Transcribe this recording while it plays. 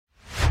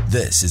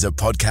This is a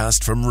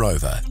podcast from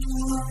Rover.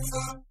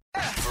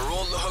 For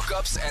all the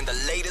hookups and the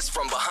latest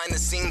from behind the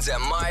scenes at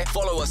My,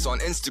 follow us on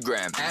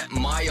Instagram at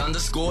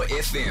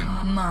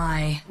my_FM.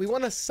 My. We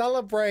want to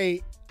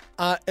celebrate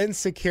our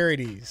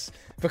insecurities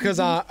because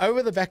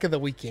over the back of the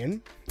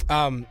weekend,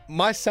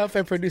 myself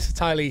and producer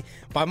Tylee,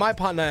 by my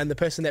partner and the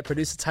person that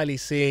producer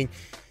Tylee's seeing,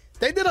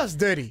 they did us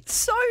dirty.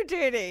 So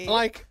dirty.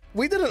 Like,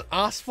 we didn't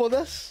ask for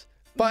this,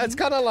 but it's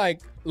kind of like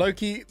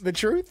low-key the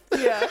truth.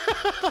 Yeah.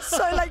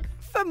 So, like,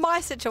 for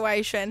my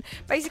situation,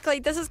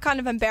 basically, this is kind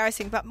of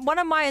embarrassing, but one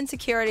of my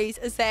insecurities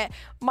is that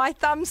my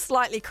thumb's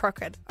slightly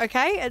crooked,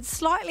 okay? It's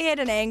slightly at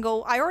an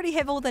angle. I already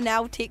have all the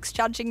nail techs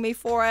judging me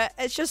for it.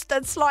 It's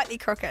slightly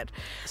crooked.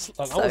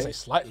 I won't say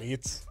slightly,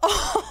 it's...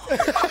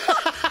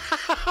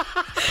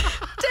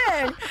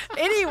 Dang.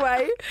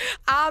 Anyway,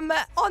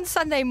 on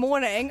Sunday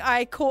morning,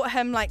 I caught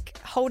him like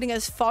holding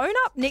his phone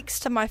up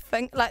next to my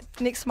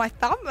next to my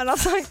thumb, and I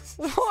was like,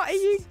 "What are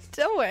you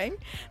doing?"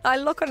 And I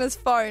look on his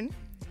phone,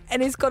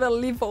 and he's got a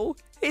level.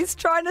 He's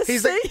trying to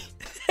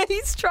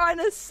he's trying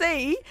to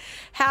see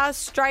how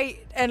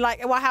straight and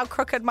how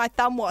crooked my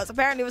thumb was.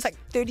 Apparently, it was like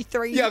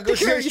 33. Yeah, because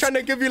he's trying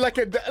to give you like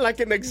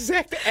an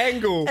exact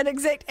angle. An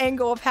exact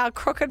angle of how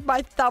crooked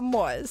my thumb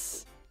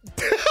was.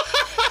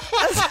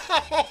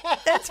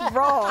 That's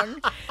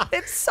wrong.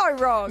 It's so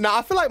wrong. No,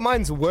 I feel like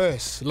mine's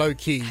worse, low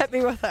key. Hit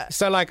me with it.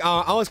 So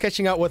I was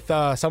catching up with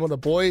some of the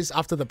boys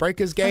after the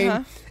Breakers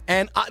game,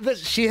 and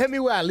she hit me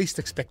where I least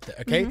expect it.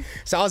 Okay,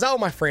 so I was out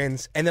with my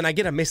friends, and then I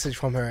get a message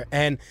from her,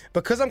 and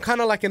because I'm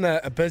kind of like in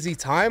a busy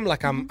time,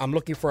 like I'm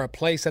looking for a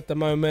place at the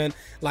moment.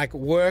 Like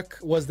work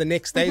was the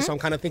next day, so I'm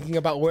kind of thinking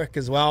about work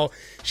as well.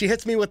 She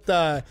hits me with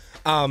the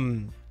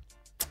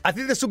I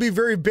think this will be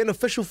very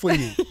beneficial for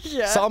you.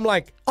 Yeah. So I'm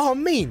like, oh,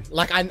 mean.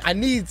 Like, I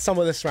need some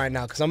of this right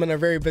now because I'm in a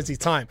very busy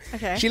time.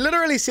 Okay. She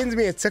literally sends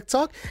me a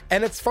TikTok,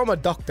 and it's from a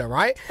doctor,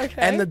 right? Okay.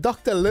 And the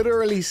doctor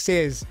literally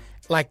says,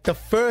 like, the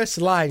first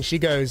line, she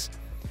goes,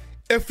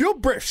 if your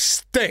breath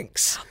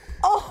stinks.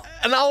 Oh.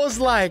 And I was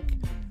like,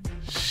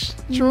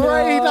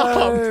 straight up.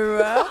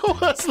 I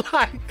was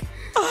like,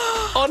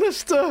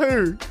 honest to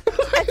who?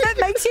 If it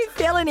makes you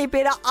feel any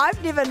better,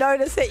 I've never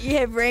noticed that you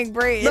have rang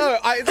breath. No,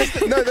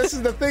 this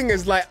is the thing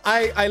is like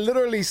I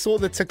literally saw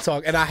the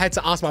TikTok and I had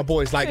to ask my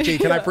boys like, gee,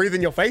 can I breathe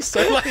in your face?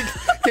 So like,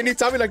 can you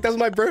tell me like, does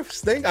my breath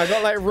stink? I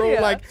got like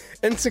real like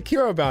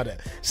insecure about it.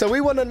 So we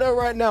want to know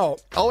right now,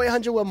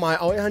 0800 with my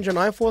 0800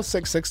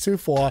 946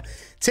 624.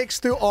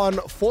 Text through on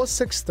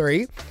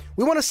 463.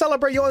 We want to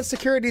celebrate your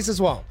insecurities as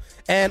well.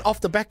 And off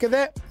the back of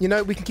that, you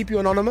know, we can keep you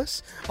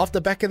anonymous. Off the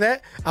back of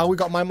that, we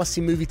got My Must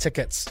See movie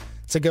tickets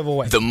to give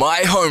away. The My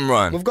Home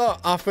Run. We've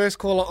got our first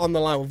caller on the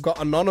line. We've got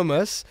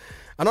Anonymous.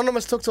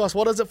 Anonymous, talk to us.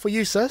 What is it for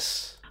you,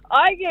 sis?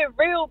 I get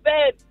real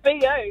bad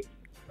BO.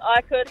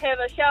 I could have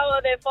a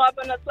shower, then 5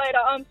 minutes later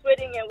I'm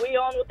sweating and we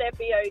on with that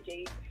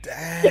BOG.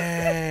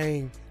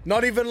 Dang.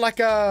 Not even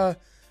like a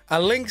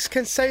Lynx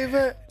can save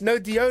it? No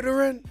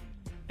deodorant?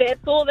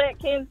 That's all that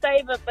can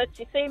save it, but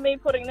you see me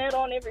putting that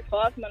on every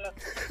 5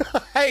 minutes.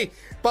 Hey,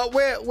 but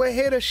we're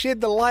here to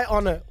shed the light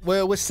on it.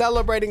 We're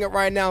celebrating it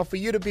right now. For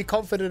you to be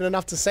confident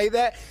enough to say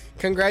that,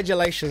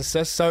 congratulations,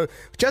 sis. So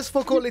just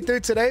for calling through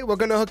today, we're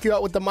going to hook you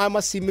up with the My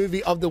Must See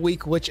movie of the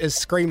week, which is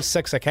Scream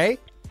 6, okay?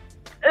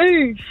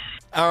 Ooh.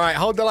 All right,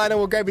 hold the line and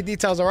we'll grab your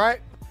details, all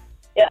right?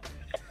 Yeah.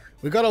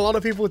 We got a lot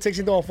of people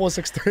texting to our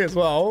 463 as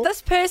well.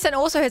 This person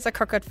also has a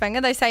crooked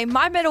finger. They say,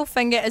 my middle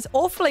finger is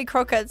awfully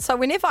crooked, so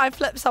whenever I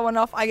flip someone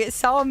off, I get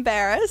so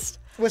embarrassed.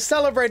 We're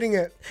celebrating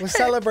it. We're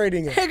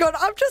celebrating it. Hang on,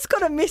 I've just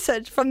got a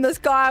message from this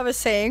guy I was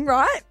seeing,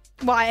 right?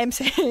 Well, I am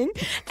seeing.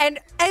 And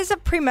as a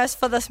premise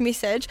for this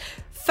message,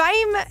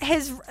 Fame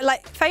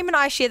and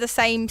I share the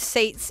same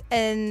seats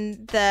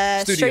in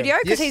the studio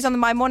because he's on the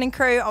My Morning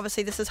Crew.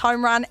 Obviously, this is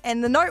Home Run.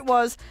 And the note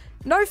was,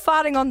 no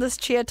farting on this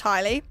chair,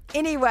 Tylee.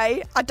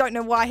 Anyway, I don't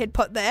know why he'd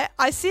put that.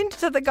 I sent it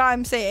to the guy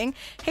I'm seeing.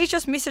 He's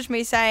just messaged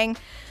me saying,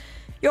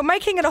 you're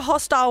making it a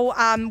hostile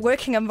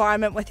working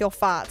environment with your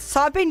farts.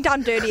 So I've been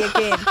done dirty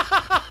again.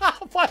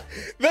 What?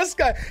 This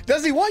guy,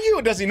 does he want you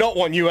or does he not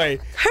want you, eh?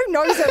 Who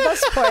knows at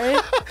this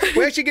point?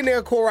 We're actually getting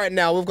a call right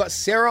now. We've got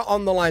Sarah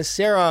on the line.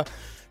 Sarah,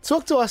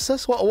 talk to us,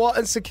 sis. What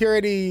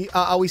insecurity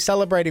are we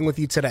celebrating with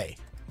you today?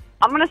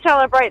 I'm going to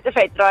celebrate the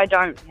fact that I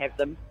don't have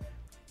them.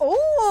 Oh,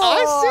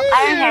 I see.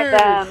 I don't have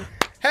them.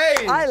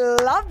 Hey, I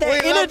love that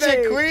energy. We love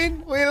that,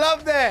 Queen. We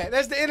love that.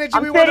 That's the energy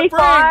I'm we want to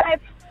bring. 35.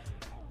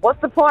 What's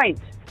the point?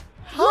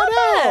 Love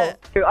it.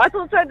 I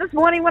thought so this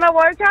morning when I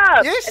woke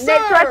up. Yes, and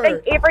that's what I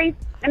sir. think every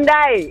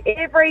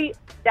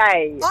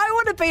day. I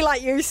want to be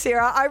like you,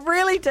 Sarah. I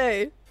really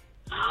do.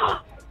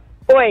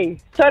 Boy,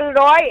 so did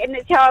I, and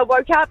that's how I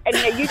woke up. And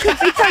yeah, you could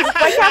be so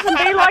wake up and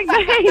be like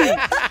me.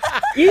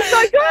 You're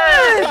so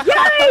good.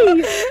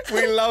 Yay!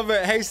 We love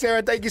it. Hey,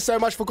 Sarah, thank you so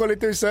much for calling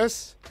through,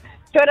 sis.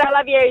 Good, I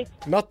love you.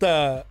 Not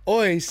the,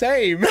 oi,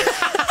 same.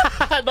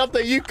 Not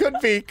that you could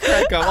be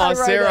cracker. Oh,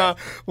 Sarah,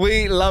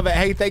 we love it.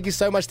 Hey, thank you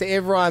so much to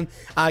everyone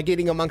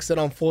getting amongst it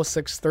on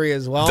 463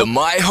 as well. The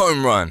My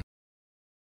Home Run.